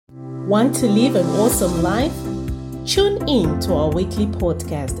Want to live an awesome life? Tune in to our weekly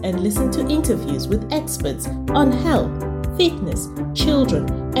podcast and listen to interviews with experts on health, fitness,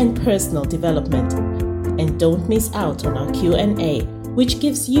 children, and personal development. And don't miss out on our Q&A, which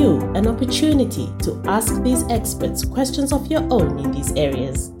gives you an opportunity to ask these experts questions of your own in these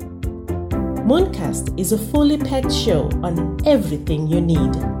areas. Mooncast is a fully packed show on everything you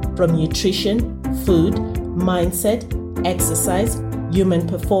need, from nutrition, food, mindset, exercise, human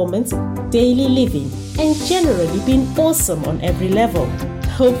performance, daily living, and generally being awesome on every level,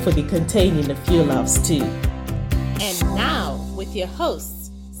 hopefully containing a few laughs too. And now, with your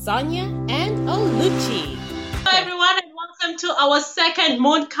hosts, Sonia and Oluchi. Hello everyone, and welcome to our second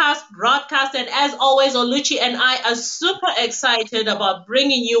Mooncast broadcast. And as always, Oluchi and I are super excited about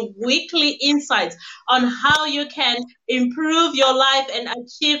bringing you weekly insights on how you can improve your life and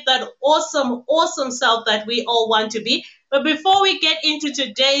achieve that awesome self that we all want to be. But before we get into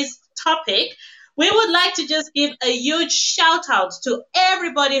today's topic, we would like to just give a huge shout out to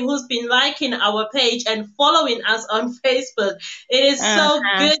everybody who's been liking our page and following us on Facebook. It is so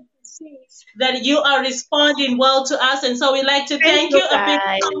good to see that you are responding well to us. And so we'd like to thank you a big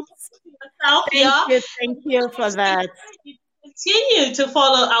yourself. Thank you for that. Continue to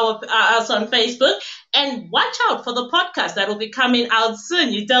follow us on Facebook and watch out for the podcast that will be coming out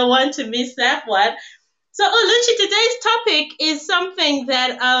soon. You don't want to miss that one. So, Oluchi, today's topic is something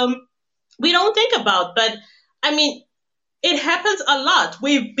that we don't think about, but I mean, it happens a lot.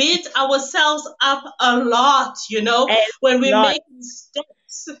 We beat ourselves up a lot, when we make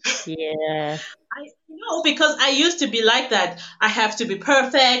mistakes. Yeah. I know, because I used to be like that. I have to be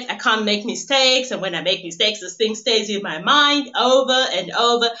perfect. I can't make mistakes. And when I make mistakes, this thing stays in my mind over and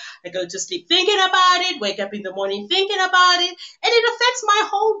over. I go to sleep thinking about it, wake up in the morning thinking about it, and it affects my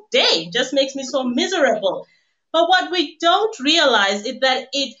whole day. It just makes me so miserable. But what we don't realize is that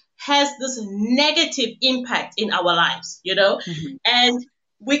it has this negative impact in our lives, Mm-hmm. and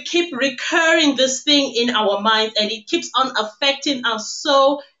we keep recurring this thing in our minds, and it keeps on affecting us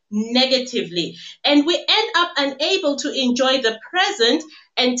so negatively, and we end up unable to enjoy the present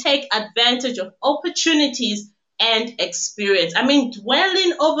and take advantage of opportunities and experience. I mean,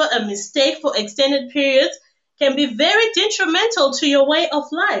 dwelling over a mistake for extended periods can be very detrimental to your way of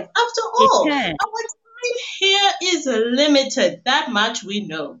life. After all, our time here is limited. That much we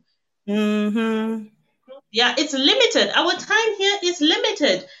know. Mm-hmm. Yeah, it's limited. Our time here is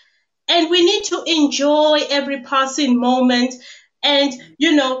limited, and we need to enjoy every passing moment and,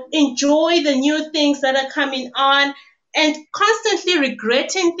 enjoy the new things that are coming on, and constantly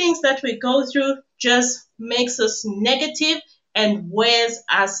regretting things that we go through just makes us negative and wears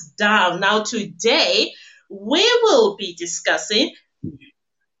us down. Now, today, we will be discussing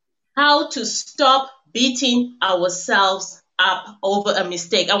how to stop beating ourselves up over a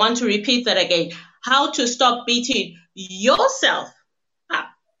mistake. I want to repeat that again. How to stop beating yourself up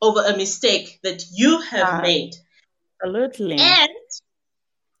over a mistake that you have made. Absolutely. And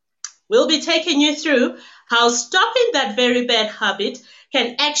we'll be taking you through how stopping that very bad habit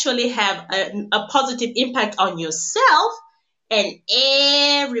can actually have a positive impact on yourself and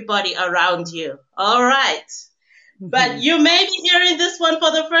everybody around you. All right. Mm-hmm. But you may be hearing this one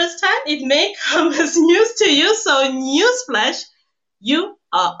for the first time. It may come as news to you. So newsflash, you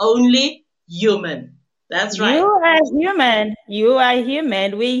are only human. That's right. You are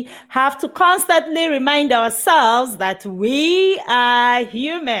human. We have to constantly remind ourselves that we are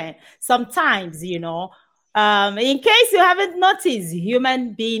human. Sometimes, in case you haven't noticed,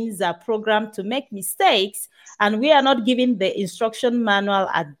 human beings are programmed to make mistakes, and we are not given the instruction manual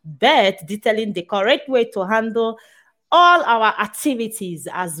at birth detailing the correct way to handle all our activities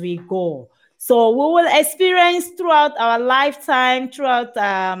as we go. So we will experience throughout our lifetime, throughout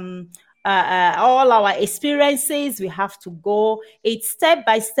all our experiences. We have to go it step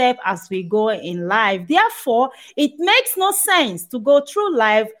by step as we go in life. Therefore, it makes no sense to go through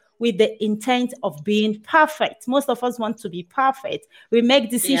life with the intent of being perfect. Most of us want to be perfect. We make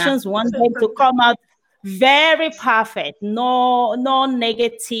decisions, we want them to come out very perfect. No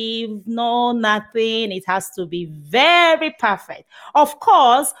negative, no nothing. It has to be very perfect. Of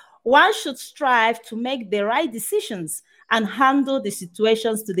course, one should strive to make the right decisions and handle the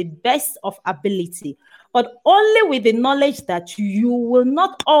situations to the best of ability, but only with the knowledge that you will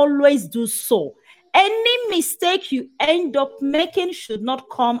not always do so. Any mistake you end up making should not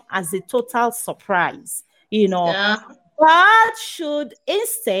come as a total surprise, but should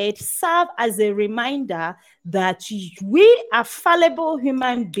instead serve as a reminder that we are fallible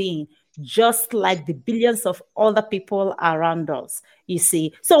human beings. just like the billions of other people around us, you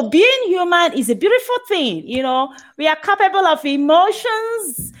see. So being human is a beautiful thing. We are capable of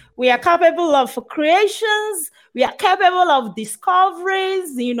emotions. We are capable of creations. We are capable of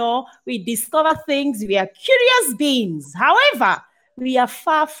discoveries. We discover things. We are curious beings. However, we are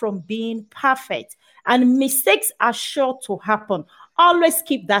far from being perfect, and mistakes are sure to happen. Always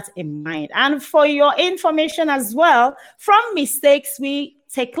keep that in mind. And for your information as well, from mistakes, we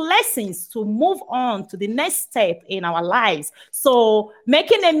take lessons to move on to the next step in our lives. So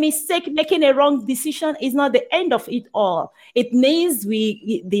making a mistake, making a wrong decision is not the end of it all. It means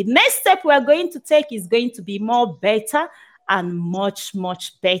the next step we're going to take is going to be more better and much,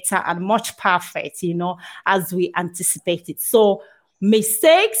 much better and much perfect, as we anticipate it. So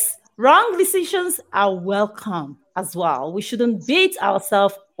mistakes, wrong decisions are welcome as well. We shouldn't beat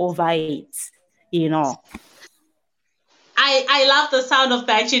ourselves over it, I love the sound of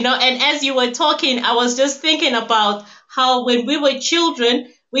that, and as you were talking, I was just thinking about how when we were children,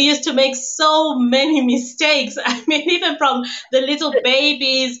 we used to make so many mistakes. I mean, even from the little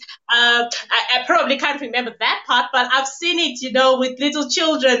babies, I probably can't remember that part, but I've seen it, with little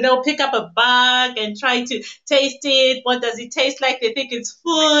children. They'll pick up a bug and try to taste it. What does it taste like? They think it's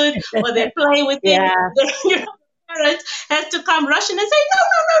food, or they play with it. Parents has to come rushing and say,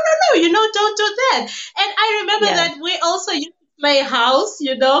 no, don't do that. And I remember that we also used to play house,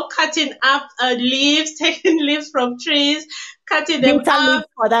 cutting up leaves, taking leaves from trees, cutting them up.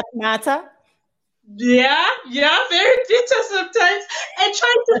 For that matter. Yeah, very bitter sometimes. And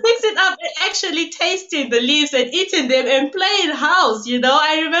trying to fix it up and actually tasting the leaves and eating them and playing house,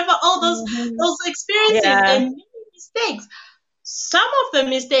 I remember all those experiences and mistakes. Some of the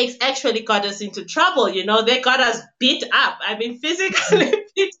mistakes actually got us into trouble, they got us beat up. I mean, physically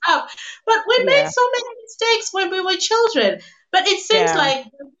beat up. But we made so many mistakes when we were children. But it seems like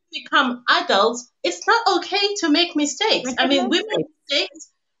when we become adults, it's not okay to make mistakes. I mean, we made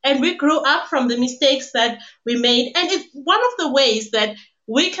mistakes and we grew up from the mistakes that we made. And it's one of the ways that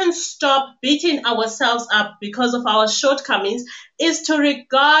we can stop beating ourselves up because of our shortcomings is to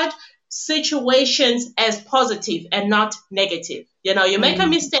regard situations as positive and not negative. You make a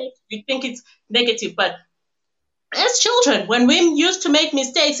mistake, you think it's negative, but as children, when we used to make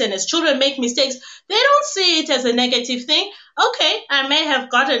mistakes and as children make mistakes, they don't see it as a negative thing. Okay, I may have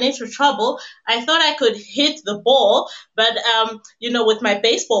gotten into trouble. I thought I could hit the ball, but, with my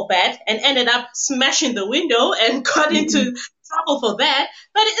baseball bat and ended up smashing the window and got into trouble for that.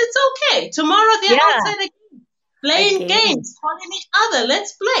 But it's okay. Tomorrow they're outside again. Playing games, calling each other,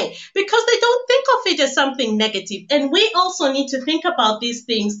 let's play, because they don't think of it as something negative. And we also need to think about these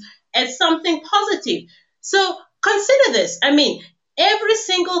things as something positive. So consider this. I mean, every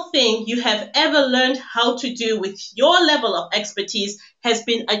single thing you have ever learned how to do with your level of expertise has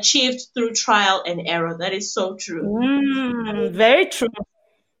been achieved through trial and error. That is so true. Very true.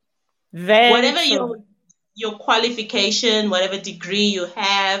 Whatever your qualification, whatever degree you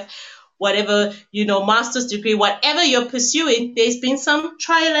have, whatever, master's degree, whatever you're pursuing, there's been some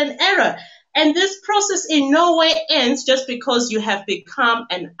trial and error. And this process in no way ends just because you have become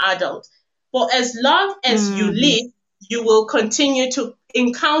an adult. For as long as you live, you will continue to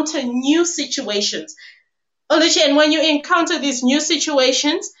encounter new situations. Oluchi, and when you encounter these new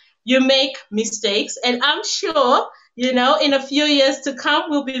situations, you make mistakes. And I'm sure, in a few years to come,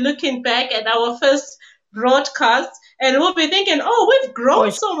 we'll be looking back at our first broadcast and we'll be thinking, we've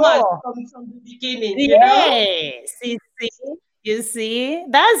grown so much from the beginning. Yes, you see,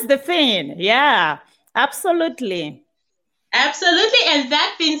 that's the thing. Yeah, absolutely. Absolutely. And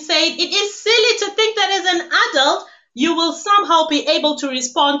that being said, it is silly to think that as an adult, you will somehow be able to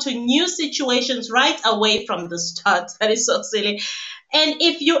respond to new situations right away from the start. That is so silly. And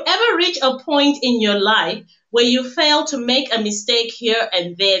if you ever reach a point in your life where you fail to make a mistake here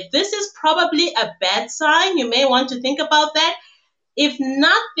and there, this is probably a bad sign. You may want to think about that. If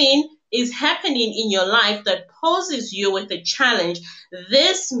nothing is happening in your life that poses you with a challenge,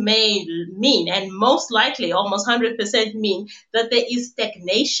 this may mean, and most likely almost 100% mean, that there is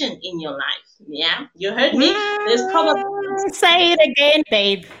stagnation in your life. Yeah, you heard me? There's probably... Say it again,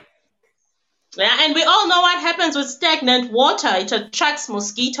 babe. Yeah, and we all know what happens with stagnant water. It attracts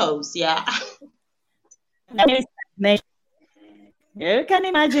mosquitoes, yeah. You can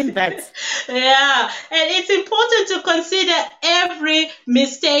imagine that. Yeah, and it's important to consider every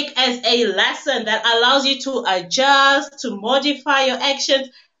mistake as a lesson that allows you to adjust, to modify your actions,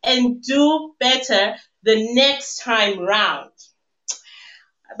 and do better the next time round.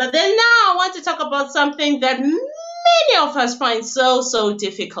 But then now I want to talk about something that many of us find so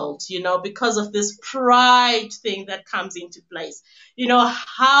difficult, because of this pride thing that comes into place,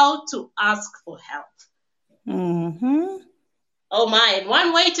 how to ask for help. Mm-hmm. Oh my, and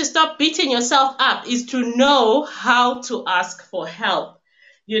one way to stop beating yourself up is to know how to ask for help.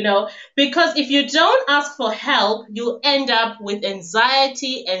 Because if you don't ask for help, you'll end up with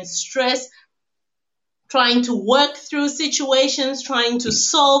anxiety and stress, trying to work through situations, trying to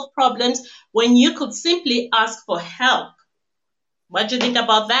solve problems, when you could simply ask for help. What do you think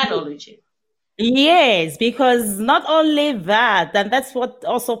about that, Oluchi? Yes, because not only that, and that's what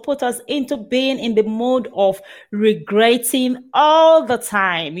also put us into being in the mood of regretting all the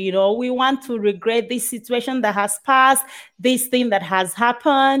time. We want to regret this situation that has passed, this thing that has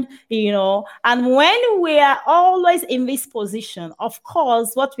happened, and when we are always in this position, of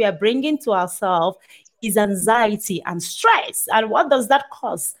course, what we are bringing to ourselves is anxiety and stress. And what does that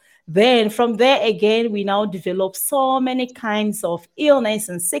cause? Then from there again, we now develop so many kinds of illness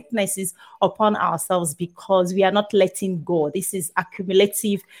and sicknesses upon ourselves because we are not letting go. This is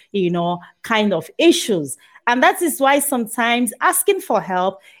accumulative, kind of issues. And that is why sometimes asking for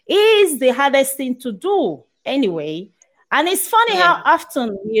help is the hardest thing to do anyway. And it's funny how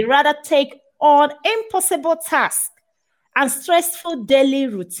often we rather take on impossible tasks and stressful daily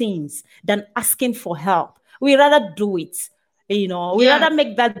routines than asking for help. We rather do it. We rather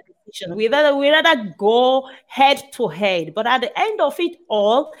make that decision. We rather go head to head. But at the end of it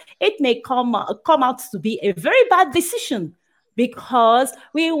all, it may come out to be a very bad decision because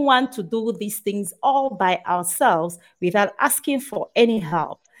we want to do these things all by ourselves without asking for any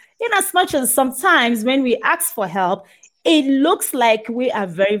help. In as much as sometimes when we ask for help, it looks like we are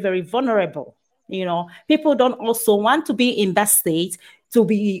very, very vulnerable. People don't also want to be in that state, to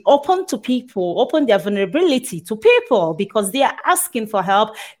be open to people, open their vulnerability to people because they are asking for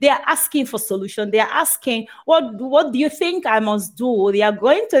help. They are asking for solution. They are asking, what do you think I must do? They are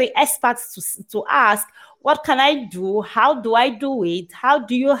going to the experts to ask, what can I do? How do I do it? How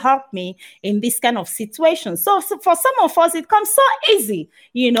do you help me in this kind of situation? So for some of us, it comes so easy.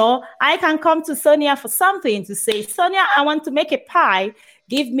 I can come to Sonia for something to say, Sonia, I want to make a pie.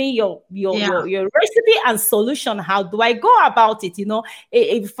 Give me your recipe and solution. How do I go about it?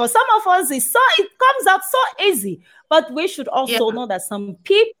 For some of us, it comes out so easy. But we should also know that some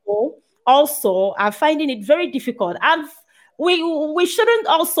people also are finding it very difficult. And we shouldn't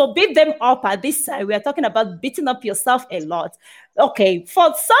also beat them up at this time. We are talking about beating up yourself a lot. Okay,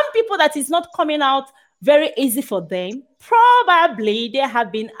 for some people that is not coming out very easy for them, probably they have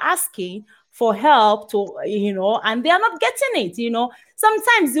been asking for help and they are not getting it.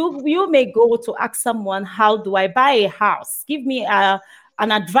 Sometimes you may go to ask someone, how do I buy a house? Give me an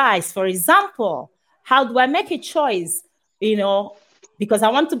advice. For example, how do I make a choice? Because I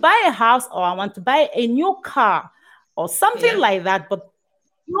want to buy a house or I want to buy a new car or something like that. But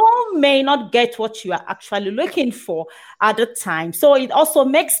you may not get what you are actually looking for at the time. So it also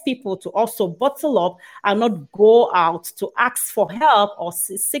makes people to also bottle up and not go out to ask for help or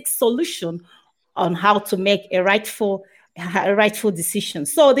seek solution on how to make a rightful decision.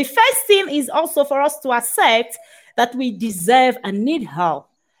 So the first thing is also for us to accept that we deserve and need help.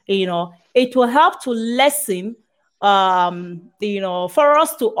 It will help to lessen, for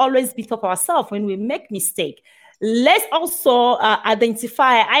us to always beat up ourselves when we make mistake. Let's also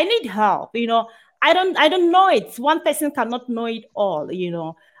identify, I need help. I don't know it. One person cannot know it all.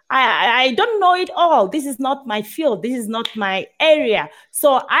 I don't know it all. This is not my field. This is not my area.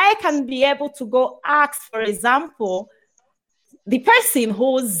 So I can be able to go ask, for example, the person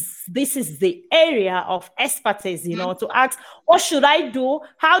this is the area of expertise, to ask, what should I do?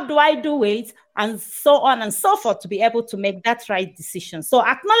 How do I do it? And so on and so forth to be able to make that right decision. So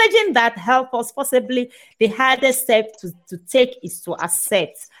acknowledging that help us, possibly the hardest step to take is to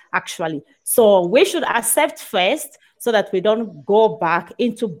accept, actually. So we should accept first so that we don't go back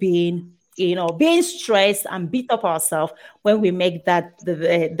into being stressed and beat up ourselves when we make that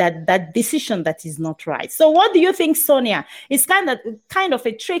decision that is not right. So what do you think, Sonia? It's kind of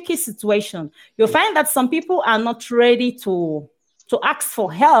a tricky situation. You'll find that some people are not ready to ask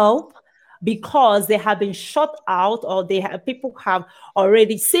for help because they have been shut out, or people have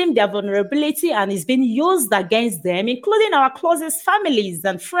already seen their vulnerability and it's been used against them, including our closest families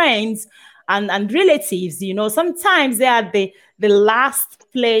and friends and relatives. Sometimes they are the last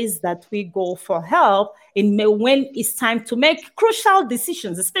place that we go for help when it's time to make crucial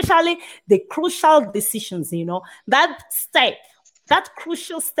decisions, especially the crucial decisions. That step that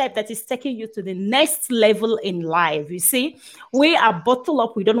crucial step that is taking you to the next level in life. You see, we are bottled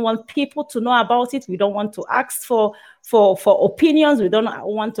up. We don't want people to know about it. We don't want to ask for opinions. We don't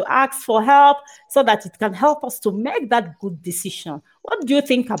want to ask for help so that it can help us to make that good decision. What do you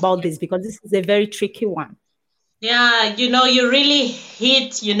think about this? Because this is a very tricky one. Yeah, you really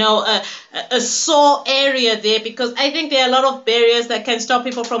hit, a sore area there, because I think there are a lot of barriers that can stop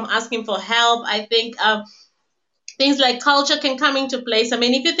people from asking for help. I think things like culture can come into place. I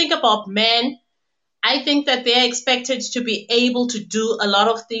mean, if you think about men, I think that they're expected to be able to do a lot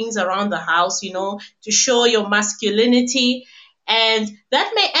of things around the house, to show your masculinity. And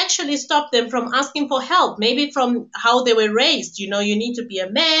that may actually stop them from asking for help, maybe from how they were raised. You need to be a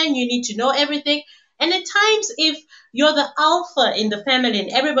man, you need to know everything. And at times, if you're the alpha in the family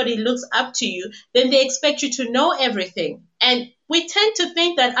and everybody looks up to you, then they expect you to know everything. And we tend to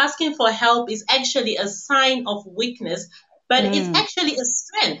think that asking for help is actually a sign of weakness, but it's actually a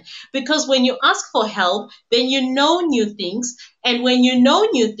strength, because when you ask for help, then you know new things. And when you know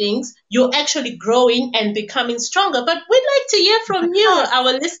new things, you're actually growing and becoming stronger. But we'd like to hear from you,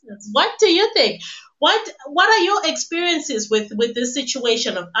 our listeners. What do you think? What are your experiences with this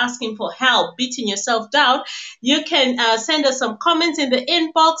situation of asking for help, beating yourself down? You can send us some comments in the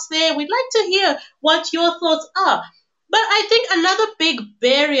inbox there. We'd like to hear what your thoughts are. But I think another big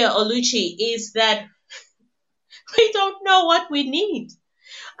barrier, Oluchi, is that we don't know what we need.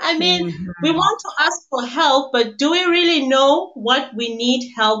 I mean, we want to ask for help, but do we really know what we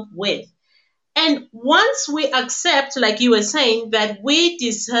need help with? And once we accept, like you were saying, that we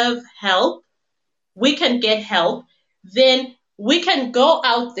deserve help, we can get help, then we can go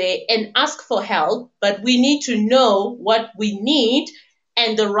out there and ask for help, but we need to know what we need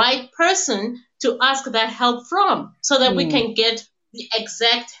and the right person to ask that help from, so that we can get the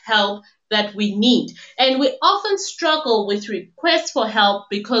exact help that we need. And we often struggle with requests for help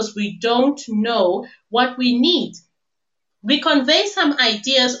because we don't know what we need. We convey some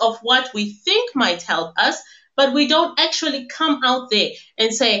ideas of what we think might help us, but we don't actually come out there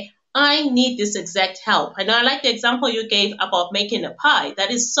and say, I need this exact help. And I like the example you gave about making a pie.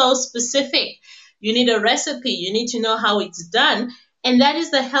 That is so specific. You need a recipe. You need to know how it's done. And that is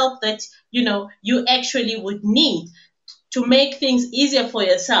the help that, you actually would need to make things easier for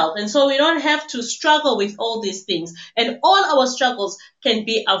yourself. And so we don't have to struggle with all these things. And all our struggles can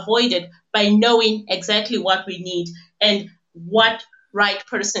be avoided by knowing exactly what we need and what right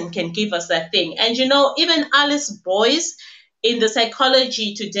person can give us that thing. And, even Alice Boyce in the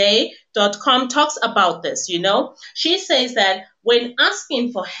psychologytoday.com talks about this, She says that when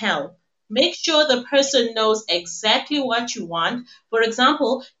asking for help, make sure the person knows exactly what you want. For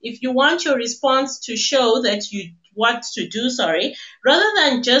example, if you want your response to show that you what to do, rather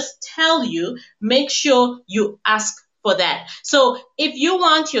than just tell you, make sure you ask for that. So if you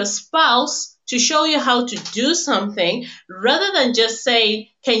want your spouse to show you how to do something, rather than just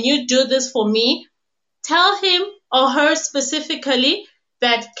say, can you do this for me? Tell him or her specifically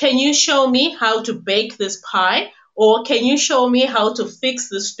that, can you show me how to bake this pie? Or can you show me how to fix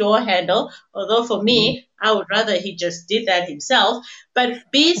the door handle? Although for me, I would rather he just did that himself. But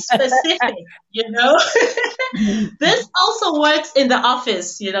be specific, This also works in the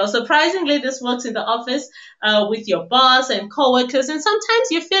office, Surprisingly, this works in the office with your boss and coworkers. And sometimes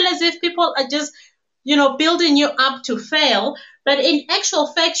you feel as if people are just, building you up to fail. But in actual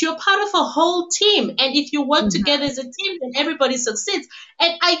fact, you're part of a whole team. And if you work together as a team, then everybody succeeds.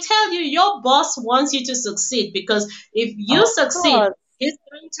 And I tell you, your boss wants you to succeed, because if you succeed, he's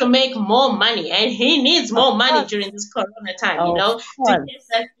going to make more money, and he needs more money during this corona time, to get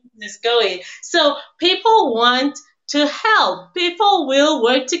that business going. So people want to help. People will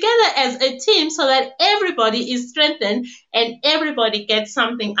work together as a team so that everybody is strengthened and everybody gets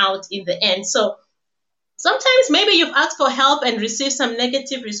something out in the end. So sometimes maybe you've asked for help and received some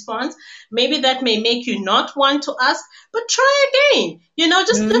negative response. Maybe that may make you not want to ask, but try again.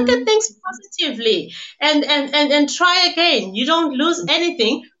 Just look at things positively and try again. You don't lose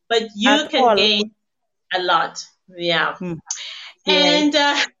anything, but you can gain a lot. Yeah. And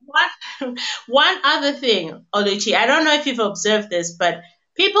one other thing, Oluchi, I don't know if you've observed this, but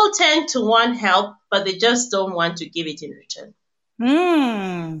people tend to want help, but they just don't want to give it in return.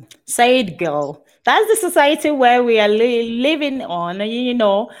 Say it, girl. That's the society where we are living on.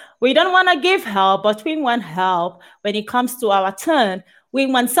 We don't want to give help, but we want help when it comes to our turn. We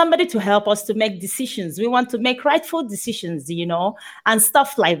want somebody to help us to make decisions. We want to make rightful decisions, and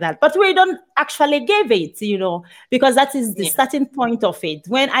stuff like that. But we don't actually give it, because that is the starting point of it.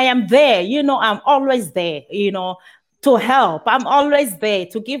 When I am there, I'm always there, to help. I'm always there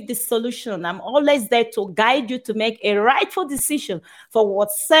to give the solution. I'm always there to guide you to make a rightful decision for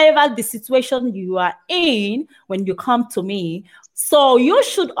whatever the situation you are in when you come to me. So you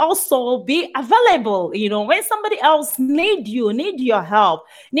should also be available, when somebody else need your help,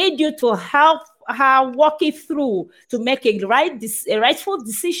 need you to help her walk it through to make a rightful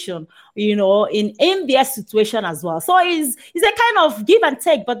decision, in their situation as well. So it's a kind of give and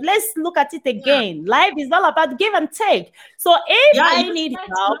take, but let's look at it again. Yeah. Life is all about give and take. So if I need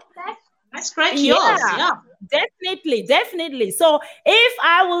help, I scratch yours. Yeah. Definitely. So if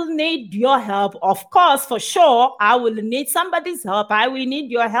I will need your help, of course, for sure, I will need somebody's help. I will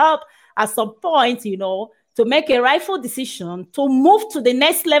need your help at some point, to make a rightful decision, to move to the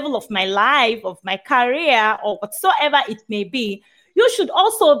next level of my life, of my career, or whatsoever it may be. You should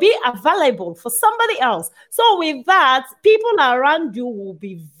also be available for somebody else. So with that, people around you will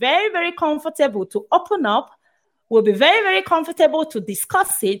be very, very comfortable to open up, will be very, very comfortable to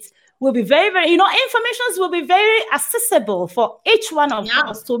discuss it, will be very, very, informations will be very accessible for each one of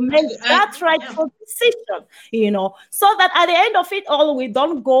us to make that rightful decision, so that at the end of it all, we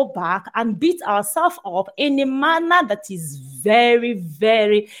don't go back and beat ourselves up in a manner that is very,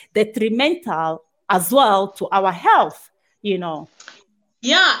 very detrimental as well to our health,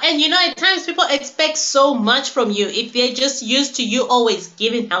 Yeah, and at times people expect so much from you if they're just used to you always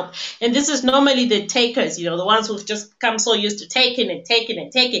giving help. And this is normally the takers, the ones who've just come so used to taking,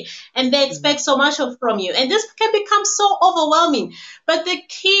 and they expect so much from you. And this can become so overwhelming. But the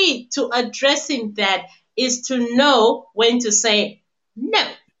key to addressing that is to know when to say no.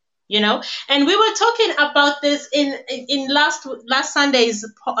 And we were talking about this in last Sunday's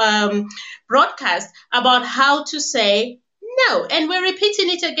broadcast about how to say no, and we're repeating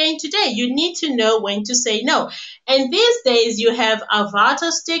it again today. You need to know when to say no. And these days you have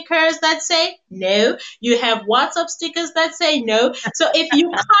avatar stickers that say no. You have WhatsApp stickers that say no. So if you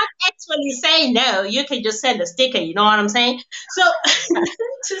can't actually say no, you can just send a sticker. You know what I'm saying? So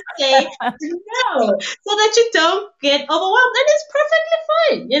to say no, so that you don't get overwhelmed. And it's perfectly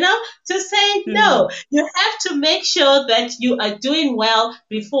fine, to say no. You have to make sure that you are doing well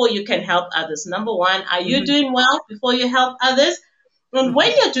before you can help others. Number one, are you doing well before you help others? And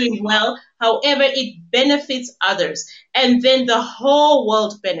when you're doing well, however, it benefits others. And then the whole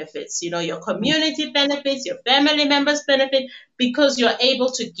world benefits. Your community benefits, your family members benefit, because you're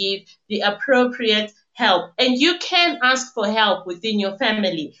able to give the appropriate help. And you can ask for help within your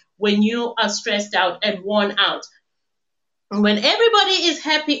family when you are stressed out and worn out. And when everybody is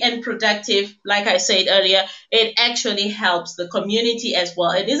happy and productive, like I said earlier, it actually helps the community as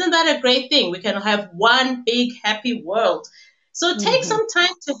well. And isn't that a great thing? We can have one big happy world. So take some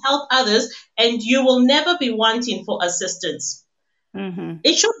time to help others, and you will never be wanting for assistance.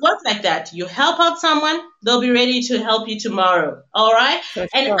 It should work like that. You help out someone, they'll be ready to help you tomorrow. All right?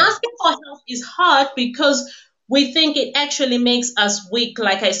 And asking for help is hard because we think it actually makes us weak,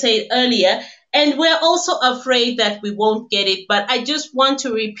 like I said earlier. And we're also afraid that we won't get it. But I just want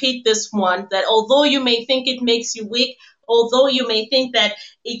to repeat this one, that although you may think it makes you weak, although you may think that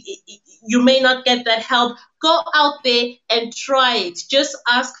you may not get that help, go out there and try it. Just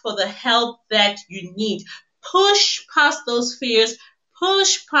ask for the help that you need. Push past those fears.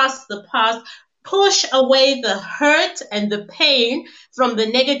 Push past the past. Push away the hurt and the pain from the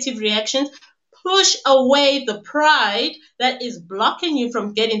negative reactions. Push away the pride that is blocking you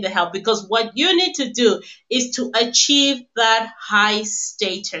from getting the help, because what you need to do is to achieve that high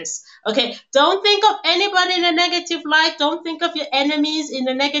status. Okay, don't think of anybody in a negative light. Don't think of your enemies in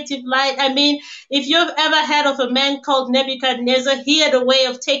a negative light. I mean, if you've ever heard of a man called Nebuchadnezzar, he had a way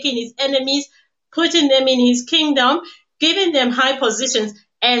of taking his enemies, putting them in his kingdom, giving them high positions,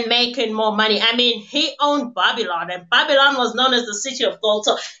 and making more money. I mean, he owned Babylon, and Babylon was known as the city of gold.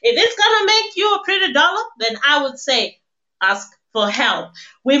 So if it's going to make you a pretty dollar, then I would say ask for help.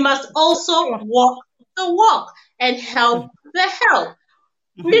 We must also walk the walk and help the help.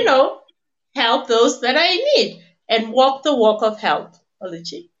 Help those that are in need and walk the walk of help.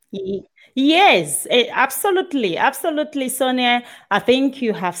 Oluchi? Yes, absolutely. Absolutely, Sonia. I think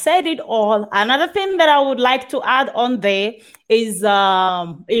you have said it all. Another thing that I would like to add on there is,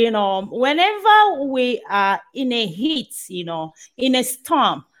 whenever we are in a heat, in a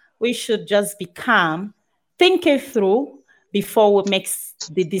storm, we should just be calm, think it through before we make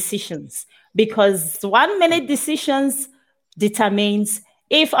the decisions. Because 1 minute decisions determines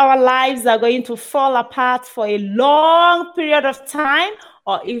if our lives are going to fall apart for a long period of time,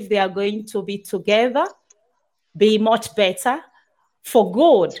 or if they are going to be together, be much better for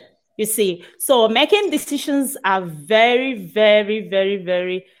good, you see. So making decisions are very, very, very,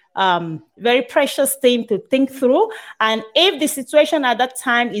 very very precious thing to think through. And if the situation at that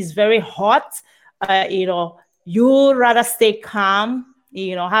time is very hot, you rather stay calm,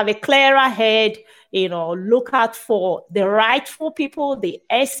 have a clearer head, look out for the rightful people, the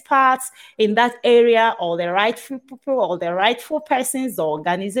experts in that area, or the rightful people, or the rightful persons, or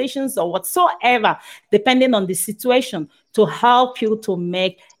organizations, or whatsoever, depending on the situation, to help you to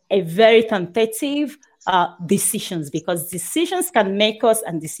make a very tentative decisions, because decisions can make us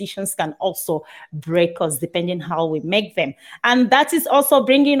and decisions can also break us depending how we make them. And that is also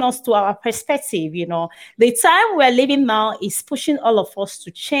bringing us to our perspective. The time we're living now is pushing all of us to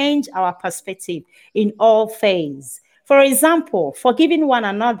change our perspective in all phases. For example, forgiving one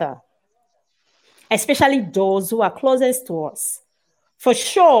another, especially those who are closest to us. For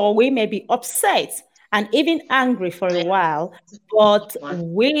sure, we may be upset and even angry for a while, but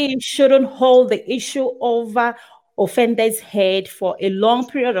we shouldn't hold the issue over offender's head for a long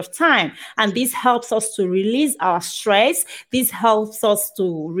period of time. And this helps us to release our stress. This helps us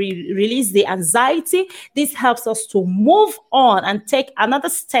to release the anxiety. This helps us to move on and take another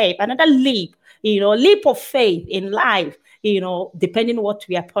step, another leap, leap of faith in life, depending on what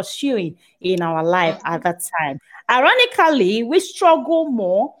we are pursuing in our life at that time. Ironically, we struggle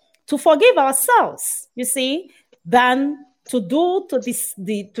more to forgive ourselves, than to do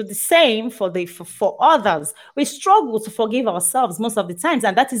the same for others. We struggle to forgive ourselves most of the times,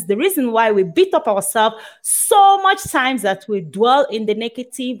 and that is the reason why we beat up ourselves so much times that we dwell in the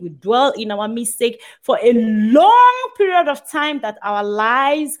negative, we dwell in our mistake for a long period of time, that our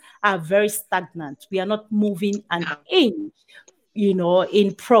lives are very stagnant. We are not moving an inch,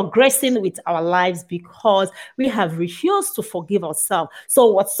 in progressing with our lives, because we have refused to forgive ourselves. So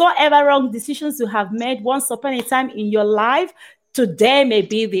whatsoever wrong decisions you have made once upon a time in your life, today may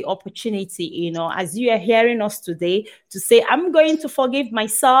be the opportunity, as you are hearing us today, to say, I'm going to forgive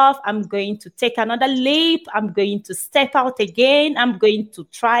myself. I'm going to take another leap. I'm going to step out again. I'm going to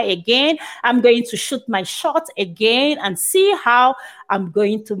try again. I'm going to shoot my shot again and see how I'm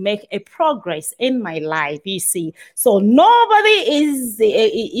going to make a progress in my life, So nobody is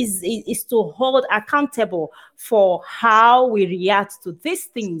to hold accountable for how we react to these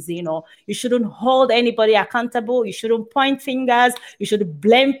things, You shouldn't hold anybody accountable. You shouldn't point fingers. You should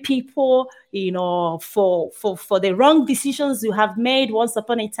blame people, for the wrong decisions you have made once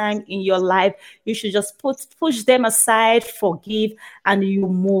upon a time in your life. You should just push them aside, forgive, and you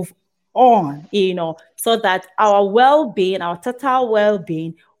move on, so that our well-being, our total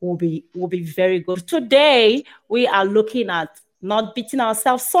well-being will be very good. Today, we are looking at not beating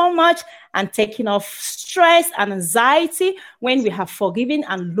ourselves so much and taking off stress and anxiety when we have forgiven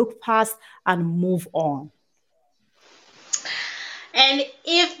and look past and move on. And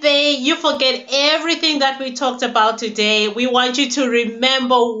if you forget everything that we talked about today, we want you to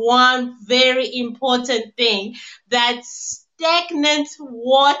remember one very important thing, that stagnant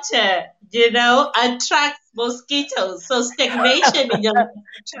water, attracts mosquitoes. So stagnation in your life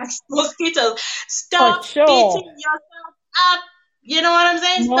attracts mosquitoes. Stop beating yourself up. You know what I'm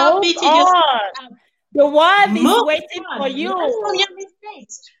saying? Stop beating yourself up. The world is waiting for you. Learn from your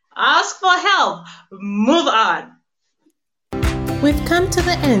mistakes. Ask for help. Move on. We've come to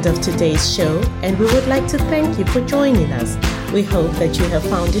the end of today's show, and we would like to thank you for joining us. We hope that you have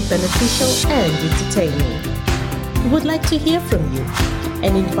found it beneficial and entertaining. We would like to hear from you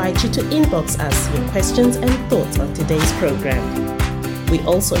and invite you to inbox us your questions and thoughts on today's program. We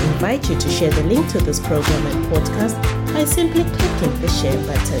also invite you to share the link to this program and podcast by simply clicking the share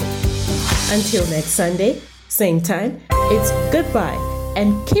button. Until next Sunday, same time, it's goodbye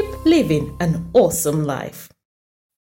and keep living an awesome life.